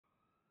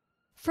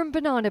From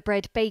banana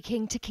bread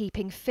baking to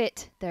keeping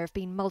fit, there have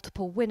been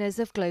multiple winners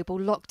of global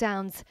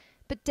lockdowns.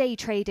 But day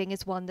trading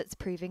is one that's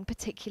proving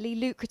particularly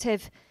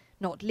lucrative,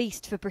 not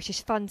least for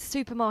British fund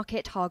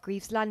supermarket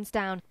Hargreaves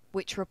Lansdown,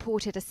 which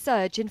reported a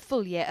surge in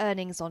full-year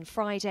earnings on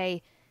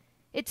Friday.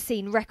 It's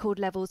seen record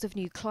levels of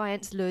new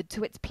clients lured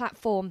to its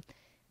platform.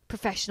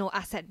 Professional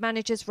asset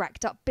managers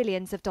racked up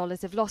billions of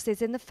dollars of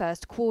losses in the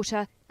first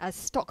quarter as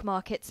stock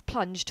markets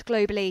plunged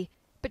globally.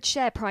 But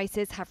share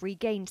prices have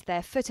regained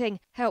their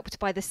footing, helped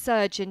by the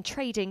surge in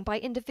trading by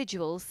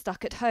individuals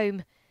stuck at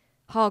home.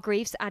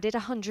 Hargreaves added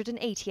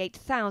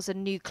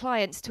 188,000 new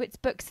clients to its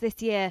books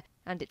this year,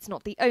 and it's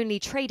not the only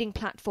trading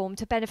platform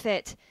to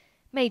benefit.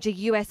 Major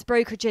US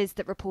brokerages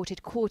that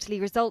reported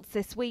quarterly results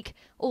this week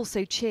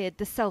also cheered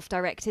the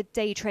self-directed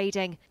day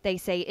trading. They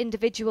say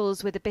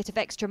individuals with a bit of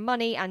extra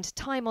money and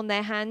time on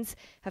their hands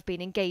have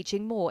been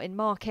engaging more in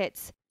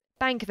markets.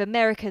 Bank of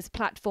America's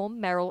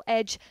platform, Merrill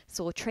Edge,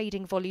 saw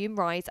trading volume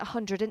rise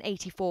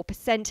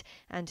 184%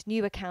 and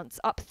new accounts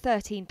up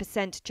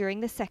 13%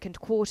 during the second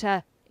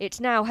quarter.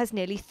 It now has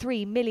nearly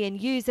 3 million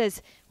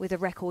users, with a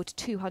record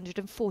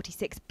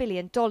 $246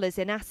 billion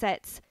in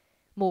assets.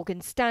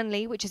 Morgan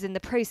Stanley, which is in the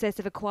process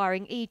of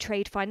acquiring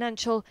E-Trade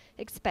Financial,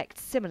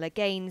 expects similar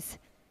gains.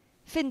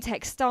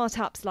 Fintech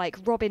startups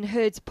like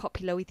Robinhood,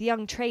 popular with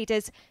young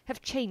traders,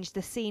 have changed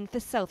the scene for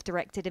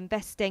self-directed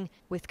investing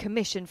with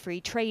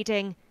commission-free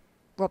trading.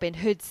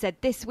 Robinhood said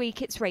this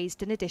week it's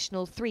raised an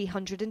additional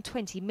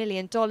 $320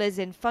 million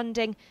in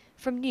funding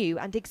from new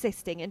and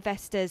existing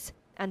investors.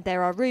 And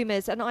there are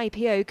rumours an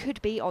IPO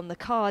could be on the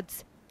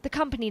cards. The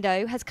company,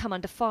 though, has come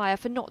under fire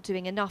for not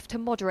doing enough to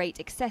moderate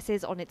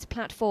excesses on its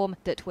platform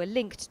that were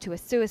linked to a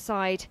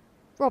suicide.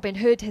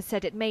 Robinhood has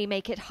said it may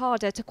make it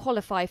harder to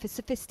qualify for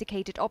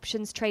sophisticated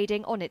options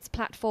trading on its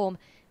platform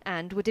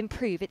and would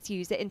improve its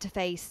user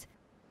interface.